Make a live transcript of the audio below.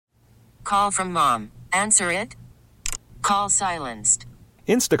call from mom. Answer it. Call silenced.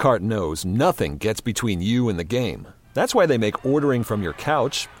 Instacart knows nothing gets between you and the game. That's why they make ordering from your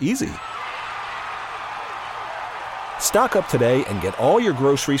couch easy. Stock up today and get all your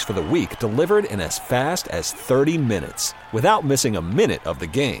groceries for the week delivered in as fast as 30 minutes without missing a minute of the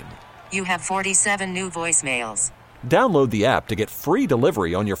game. You have 47 new voicemails. Download the app to get free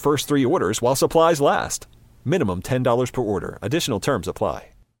delivery on your first 3 orders while supplies last. Minimum $10 per order. Additional terms apply.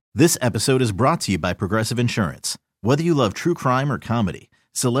 This episode is brought to you by Progressive Insurance. Whether you love true crime or comedy,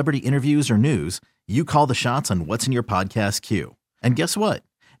 celebrity interviews or news, you call the shots on what's in your podcast queue. And guess what?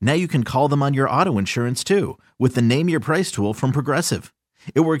 Now you can call them on your auto insurance too with the Name Your Price tool from Progressive.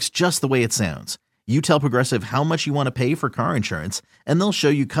 It works just the way it sounds. You tell Progressive how much you want to pay for car insurance, and they'll show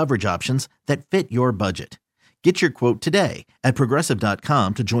you coverage options that fit your budget. Get your quote today at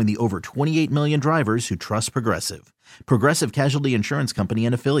Progressive.com to join the over 28 million drivers who trust Progressive. Progressive Casualty Insurance Company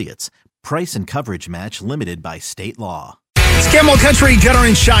and Affiliates. Price and coverage match limited by state law. It's Camel Country, Gunner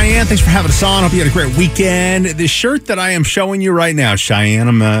and Cheyenne. Thanks for having us on. Hope you had a great weekend. The shirt that I am showing you right now, Cheyenne,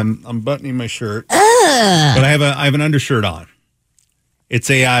 I'm buttoning my shirt, but I have an undershirt on. It's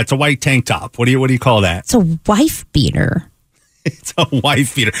a white tank top. What do you call that? It's a wife beater. It's a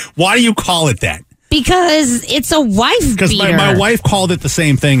wife beater. Why do you call it that? Because it's a wife beater. Because my wife called it the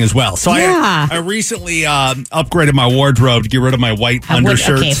same thing as well. So yeah. I recently upgraded my wardrobe to get rid of my white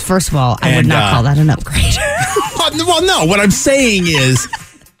undershirts. Okay, first of all, I would not call that an upgrade. Well, no. What I'm saying is,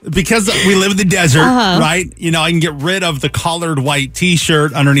 because we live in the desert, right? You know, I can get rid of the collared white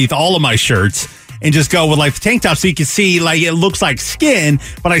T-shirt underneath all of my shirts and just go with like the tank top so you can see like it looks like skin,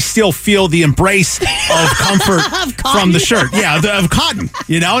 but I still feel the embrace of comfort from the shirt. Yeah, of cotton,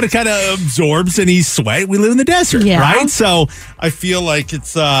 you know, and it kind of absorbs any sweat. We live in the desert, right? So I feel like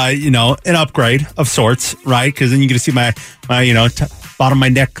it's, an upgrade of sorts, right? Because then you get to see my bottom of my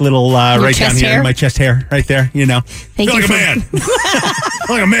neck, little right down here, hair? My chest hair right there, you know. Thank feel you like a man.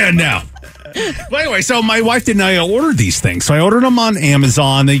 Like a man now. Well, anyway, so my wife didn't know I ordered these things. So I ordered them on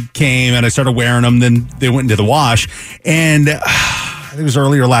Amazon. They came and I started wearing them. Then they went into the wash. And I think it was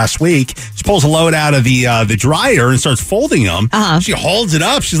earlier last week. She pulls a load out of the dryer and starts folding them. She holds it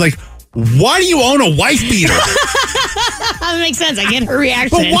up. She's like, why do you own a wife beater? That makes sense. I get her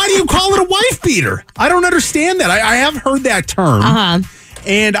reaction. But why do you call it a wife beater? I don't understand that. I have heard that term.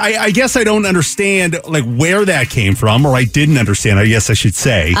 And I guess I don't understand like where that came from, or I didn't understand, I guess I should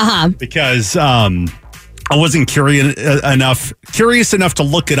say, because I wasn't curious enough to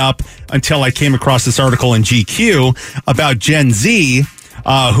look it up until I came across this article in GQ about Gen Z,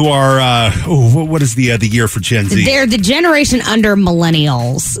 who are what is the year for Gen Z? They're the generation under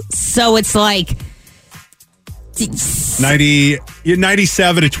millennials, so it's like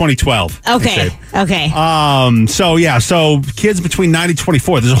 97 to 2012. Okay. So kids between 9 and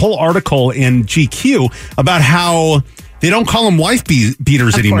 24. There's a whole article in GQ about how they don't call them wife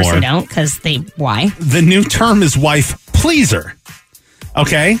beaters anymore. Of course they don't, because why? The new term is wife pleaser.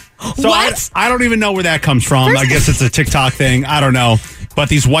 Okay? So what? I don't even know where that comes from. I guess it's a TikTok thing. I don't know. But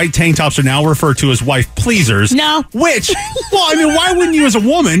these white tank tops are now referred to as wife pleasers. No. Which, well, I mean, why wouldn't you as a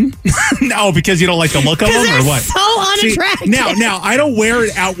woman? No, because you don't like the look of them or what? So unattractive. See, now, I don't wear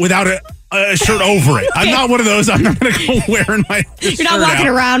it out without a shirt over it. I'm not one of those. I'm not going to go wearing my You're not walking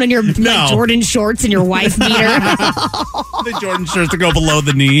around in your like, Jordan shorts and your wife beater. The Jordan shorts that go below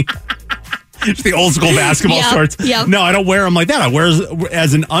the knee. Just the old school basketball shorts. Yep. No, I don't wear them like that. I wear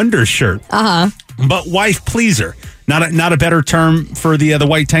as an undershirt. But wife pleaser. Not a better term for the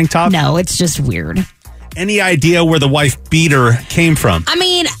white tank top? No, it's just weird. Any idea where the wife beater came from? I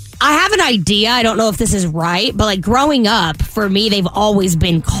mean, I have an idea. I don't know if this is right, but like growing up, for me, they've always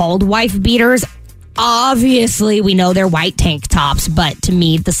been called wife beaters. Obviously, we know they're white tank tops, but to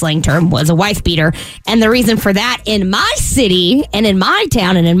me, the slang term was a wife beater. And the reason for that in my city and in my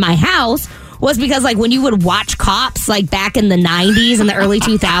town and in my house was because like when you would watch Cops like back in the 90s and the early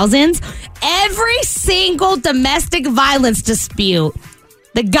 2000s, every single domestic violence dispute,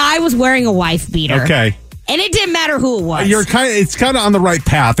 the guy was wearing a wife beater. Okay. And it didn't matter who it was. It's kind of on the right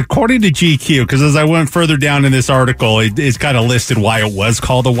path, according to GQ, because as I went further down in this article, it's kind of listed why it was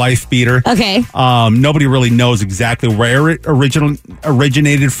called a wife beater. Okay. Nobody really knows exactly where it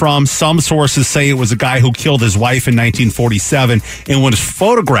originated from. Some sources say it was a guy who killed his wife in 1947 and was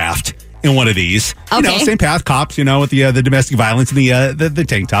photographed in one of these. Okay. Same path, Cops, with the domestic violence and the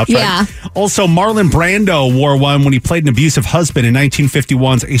tank tops, right? Yeah. Also, Marlon Brando wore one when he played an abusive husband in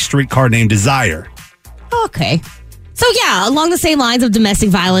 1951's A Streetcar Named Desire. Okay. So, yeah, along the same lines of domestic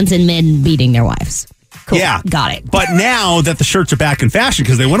violence and men beating their wives. Cool. Yeah. Got it. But now that the shirts are back in fashion,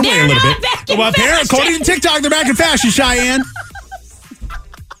 because they went away a little bit. Well, according to TikTok, they're back in fashion, Cheyenne.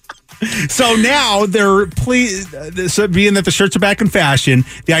 So now they're so being that the shirts are back in fashion,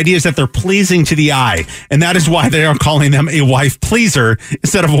 the idea is that they're pleasing to the eye. And that is why they are calling them a wife pleaser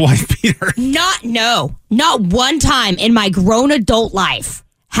instead of a wife beater. Not one time in my grown adult life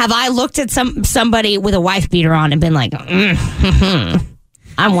have I looked at somebody with a wife beater on and been like,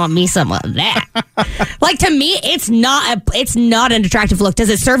 I want me some of that. Like, to me, it's not an attractive look. Does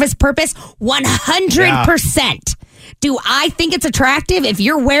it serve its purpose? 100%. Yeah. Do I think it's attractive if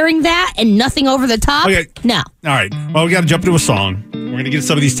you're wearing that and nothing over the top? Okay. No. All right. Well, we got to jump into a song. We're going to get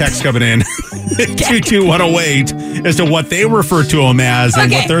some of these texts coming in. 22108 as to what they refer to them as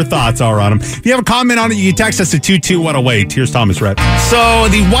and what their thoughts are on them. If you have a comment on it, you can text us to 22108. Here's Thomas Rhett. So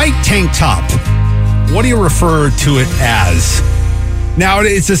the white tank top, what do you refer to it as? Now,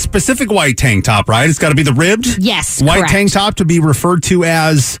 it's a specific white tank top, right? It's got to be the ribbed? Yes, white correct. tank top to be referred to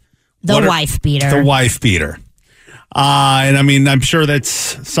as? The wife beater. The wife beater. And I mean, I'm sure that's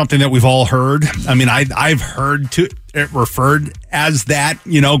something that we've all heard. I mean, I've heard it referred as that,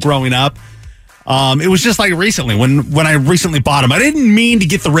 growing up. It was just like recently when I recently bought them. I didn't mean to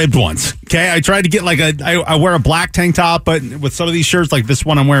get the ribbed ones. Okay, I tried to get I wear a black tank top, but with some of these shirts, like this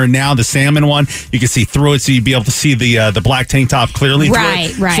one I'm wearing now, the salmon one, you can see through it, so you'd be able to see the black tank top clearly.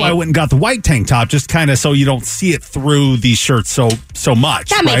 Right. So I went and got the white tank top, just kind of so you don't see it through these shirts so much.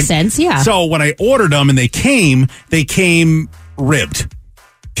 That makes sense. Yeah. So when I ordered them and they came ribbed.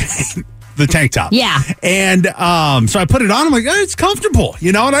 The tank top. Yeah. And so I put it on. I'm like, it's comfortable,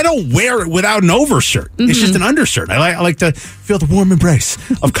 and I don't wear it without an overshirt. Mm-hmm. It's just an undershirt. I like to feel the warm embrace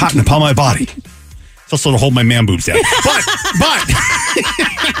of cotton upon my body. It's also to hold my man boobs down. But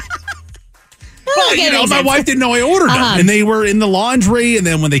my wife didn't know I ordered them. And they were in the laundry. And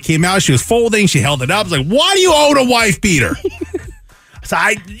then when they came out, she was folding. She held it up. I was like, why do you own a wife beater? So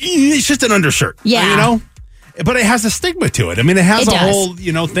it's just an undershirt. Yeah. But it has a stigma to it. I mean, it has a whole,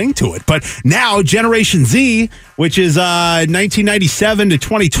 thing to it. But now Generation Z, which is 1997 to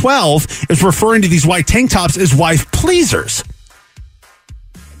 2012, is referring to these white tank tops as wife pleasers.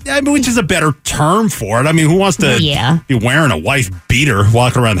 I mean, which is a better term for it. I mean, who wants to be wearing a wife beater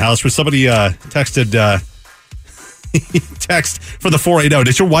walking around the house? Where somebody texted text for the 480.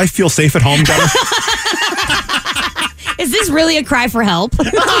 Did your wife feel safe at home, Gunner? Is this really a cry for help?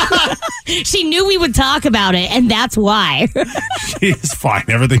 She knew we would talk about it, and that's why. She's fine.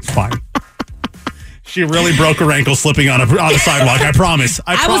 Everything's fine. She really broke her ankle slipping on a sidewalk. I promise.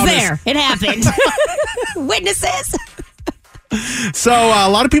 I was there. It happened. Witnesses. So a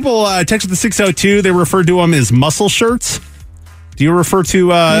lot of people texted the 602. They refer to them as muscle shirts. Do you refer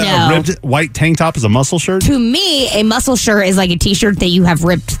to a ribbed white tank top as a muscle shirt? To me, a muscle shirt is like a T-shirt that you have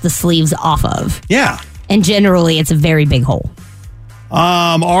ripped the sleeves off of. Yeah. And generally, it's a very big hole.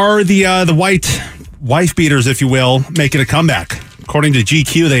 Are the white wife beaters, if you will, making a comeback? According to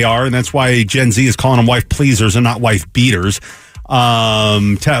GQ, they are, and that's why Gen Z is calling them wife pleasers and not wife beaters.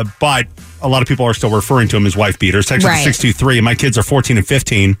 But a lot of people are still referring to them as wife beaters. Text 623. My kids are 14 and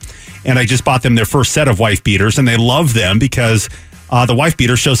 15, and I just bought them their first set of wife beaters, and they love them because the wife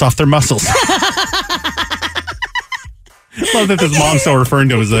beater shows off their muscles. Love that this mom's still referring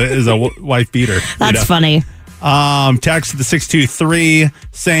to him as a wife beater. That's funny. Text the 623,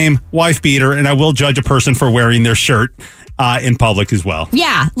 same wife beater, and I will judge a person for wearing their shirt in public as well.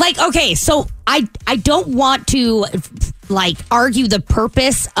 Yeah, okay, so I don't want to argue the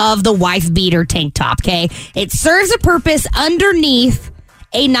purpose of the wife beater tank top, okay? It serves a purpose underneath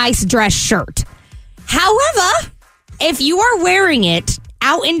a nice dress shirt. However, if you are wearing it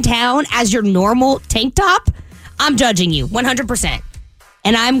out in town as your normal tank top, I'm judging you 100%.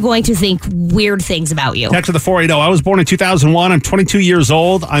 And I'm going to think weird things about you. Text to the 480. I was born in 2001. I'm 22 years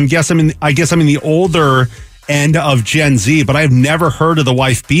old. I guess I'm in the older end of Gen Z, but I've never heard of the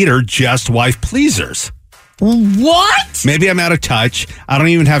wife beater, just wife pleasers. What? Maybe I'm out of touch. I don't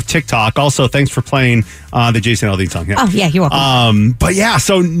even have TikTok. Also, thanks for playing the Jason Aldean song. Yeah. Oh, yeah, you're welcome. But yeah,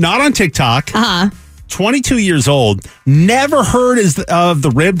 so not on TikTok. 22 years old, never heard of the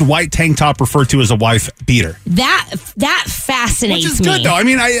ribbed white tank top referred to as a wife beater. That fascinates me. Which is good, though. I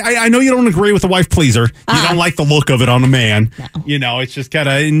mean, I know you don't agree with the wife pleaser. You don't like the look of it on a man. No. It's just kind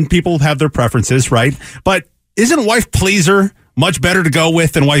of, and people have their preferences, right? But isn't wife pleaser much better to go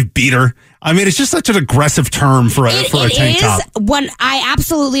with than wife beater? I mean, it's just such an aggressive term for a tank top. One, I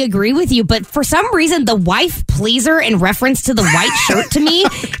absolutely agree with you, but for some reason, the wife pleaser in reference to the white shirt to me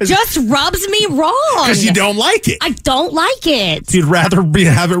just rubs me wrong. Because you don't like it. I don't like it. You'd rather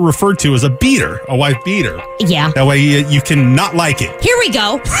have it referred to as a beater, a wife beater. Yeah. That way you can not like it. Here we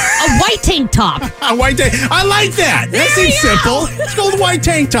go. A white tank top. A white tank. I like that. That seems simple. Let's go with white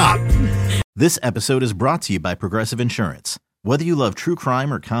tank top. This episode is brought to you by Progressive Insurance. Whether you love true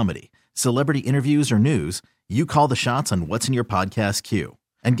crime or comedy, Celebrity interviews or news, you call the shots on what's in your podcast queue.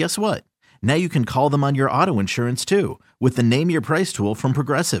 And guess what? Now you can call them on your auto insurance too with the Name Your Price tool from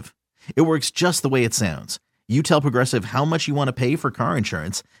Progressive. It works just the way it sounds. You tell Progressive how much you want to pay for car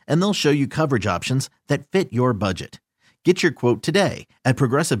insurance, and they'll show you coverage options that fit your budget. Get your quote today at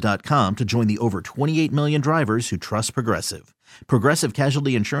Progressive.com to join the over 28 million drivers who trust Progressive. Progressive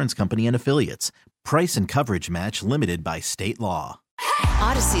Casualty Insurance Company and Affiliates. Price and coverage match limited by state law.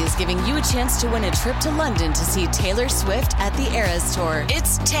 Odyssey is giving you a chance to win a trip to London to see Taylor Swift at the Eras Tour.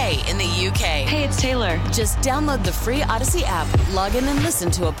 It's Tay in the UK. Hey, it's Taylor. Just download the free Odyssey app, log in and listen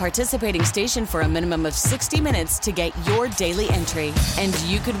to a participating station for a minimum of 60 minutes to get your daily entry. And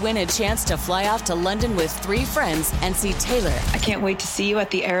you could win a chance to fly off to London with 3 friends and see Taylor. I can't wait to see you at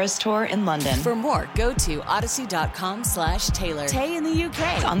the Eras Tour in London. For more, go to odyssey.com/Taylor. Tay in the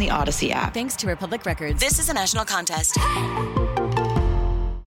UK. On the Odyssey app. Thanks to Republic Records. This is a national contest.